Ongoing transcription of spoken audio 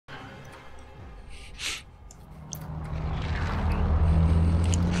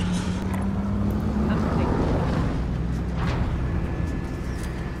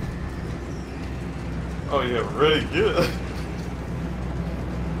Oh yeah, really good.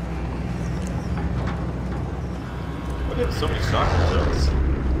 Why do you have so many shotgun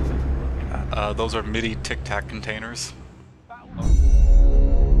shells? Those are MIDI Tic Tac containers.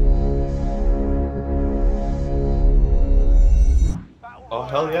 Oh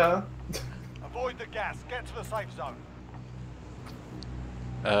hell yeah. Avoid the gas. Get to the safe zone.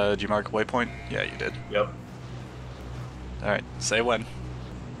 Did you mark a waypoint? Yeah, you did. Yep. Alright, say when.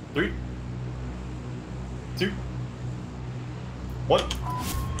 3, 2, 1.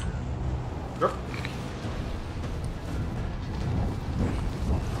 Yep.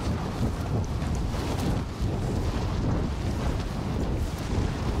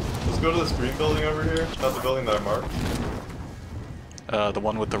 Let's go to this green building over here. Not the building that I marked. The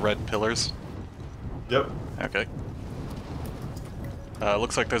one with the red pillars? Yep. Okay.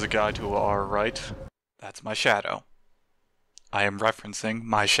 Looks like there's a guy to our right. That's my shadow. I am referencing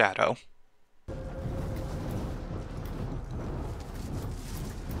my shadow.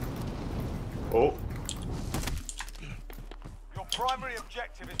 Oh. Your primary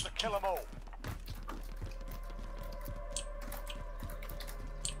objective is to kill them all.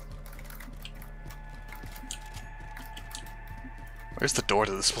 Where's the door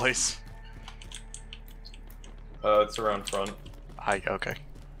to this place? It's around front. Okay.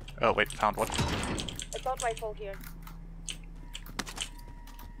 Oh wait, found one. Assault rifle here.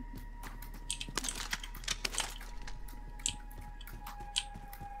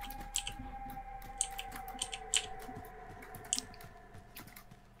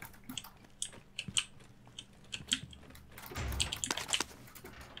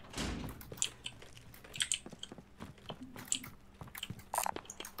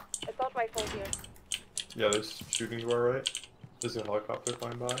 Assault rifle here. Yeah, there's shooting to our right. There's a helicopter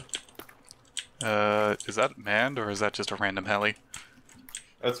flying by. Is that manned or is that just a random heli?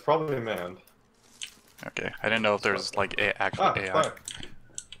 That's probably manned. Okay, I didn't know if there's like actual AI. Fire.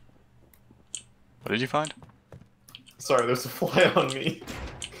 What did you find? Sorry, there's a fly on me.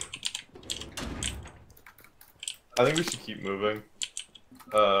 I think we should keep moving.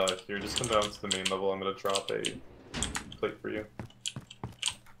 Here, just come down to the main level. I'm gonna drop a plate for you.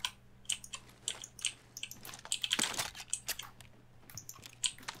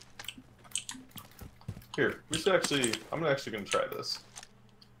 Here, we should actually. I'm actually gonna try this.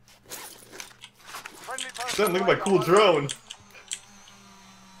 Then look at my cool drone.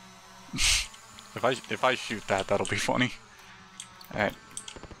 If I shoot that, that'll be funny. Alright.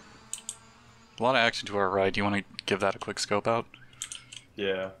 A lot of action to our right. Do you want to give that a quick scope out?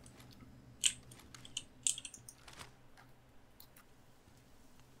 Yeah.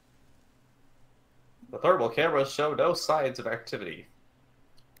 The thermal cameras show no signs of activity.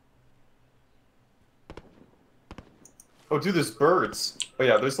 Oh, dude, there's birds. Oh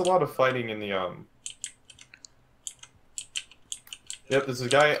yeah, there's a lot of fighting in the Yep, there's a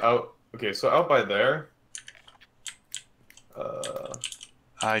guy out. Okay, so out by there.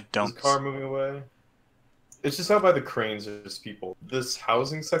 I don't. There's a car moving away. It's just out by the cranes. There's people. This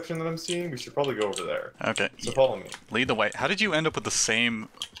housing section that I'm seeing, we should probably go over there. Okay. So follow me. Lead the way. How did you end up with the same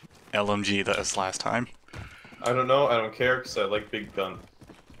LMG as last time? I don't know. I don't care because I like big gun.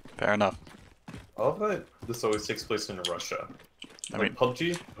 Fair enough. I love that this always takes place in Russia. I Like mean,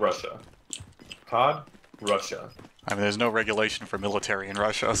 PUBG, Russia. COD, Russia. there's no regulation for military in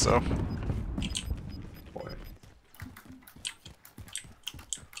Russia, so. Boy.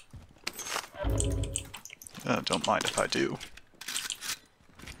 Don't mind if I do.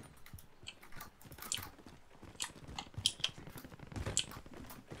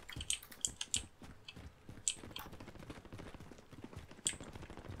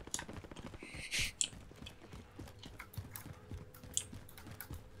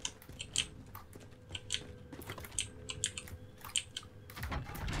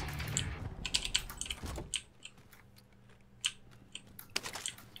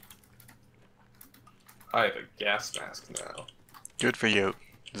 I have a gas mask now. Good for you.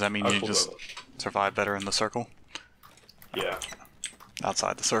 Does that mean you just survive better in the circle? Yeah.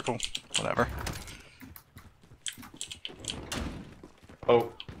 Outside the circle? Whatever.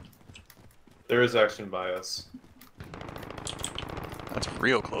 Oh. There is action by us. That's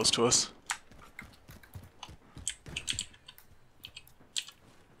real close to us.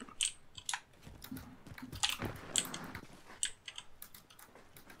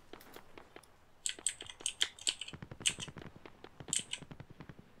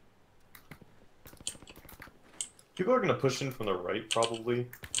 People are gonna push in from the right, probably,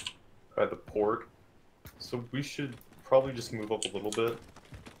 by the port. So we should probably just move up a little bit.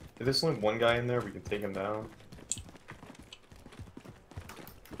 If there's only one guy in there, we can take him down.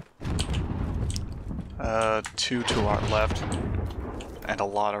 Two to our left, and a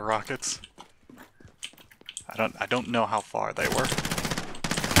lot of rockets. I don't know how far they were.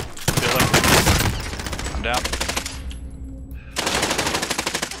 Dylan, I'm down.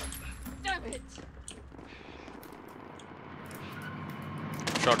 Damn it!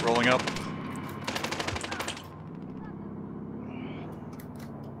 Truck rolling up.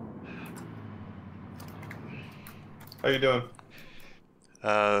 How you doing?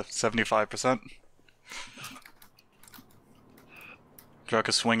 75%. Truck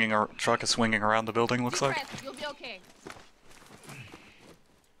is swinging around the building, looks like. You'll be okay.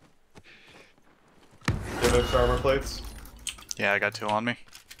 You have extra armor plates? Yeah, I got 2 on me.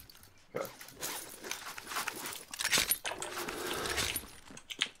 Okay.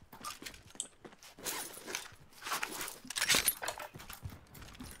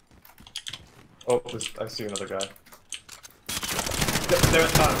 Oh, I see another guy.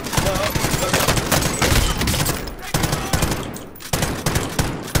 There's not.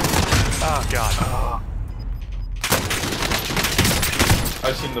 Oh god.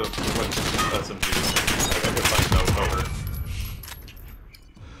 I've seen the SMGs. I could find no cover.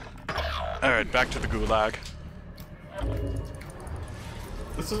 Alright, back to the gulag.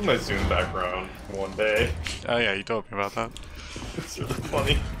 This is my Zoom background one day. Oh yeah, you told me about that. It's really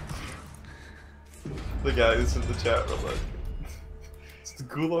funny. The guys in the chat were like, it's the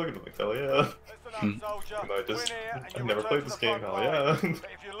gulag, and I'm like, hell yeah. Listen up, soldier. And I just, Win here and I've you never return played to this the game, front hell line. yeah. But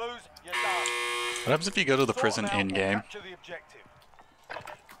if you lose, you're done. What happens if you go to the prison Sort them out or in-game? capture the objective.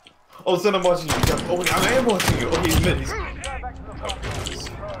 Oh, then I'm watching you. Oh, I am watching you. Okay, he's mid. He's... Go back to the front Okay, nice.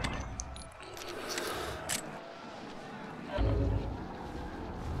 line.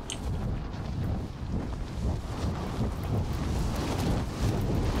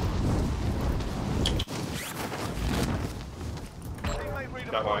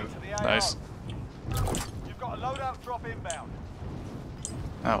 Teammate Got mine. redeployed to the AO. Nice. You've got a loadout drop inbound.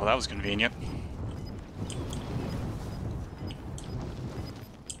 Oh, well that was convenient.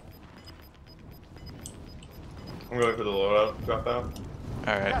 I'm going for the loadout drop out.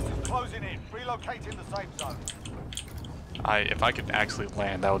 Alright. Gas is closing in. Relocating the safe zone. If I could actually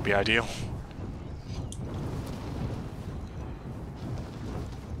land, that would be ideal.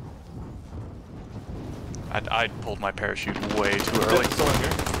 I'd pulled my parachute way too early. Yep, someone here.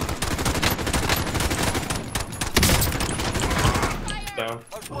 Down.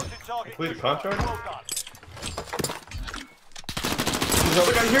 Most wanted target. Complete a is contract? well done. There's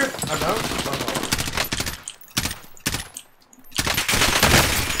another guy here. I'm down.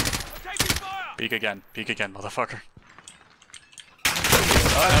 Oh, Peek again, motherfucker.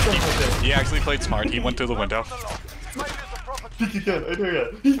 no. He actually played smart. He went through the window. Made this a proper Peek again. I know ya.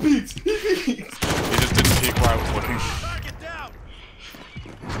 He peeks. He peeks. He just didn't peek where I was looking. target down.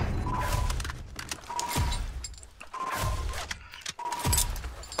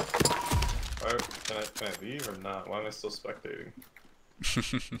 Alright, can I leave or not? Why am I still spectating?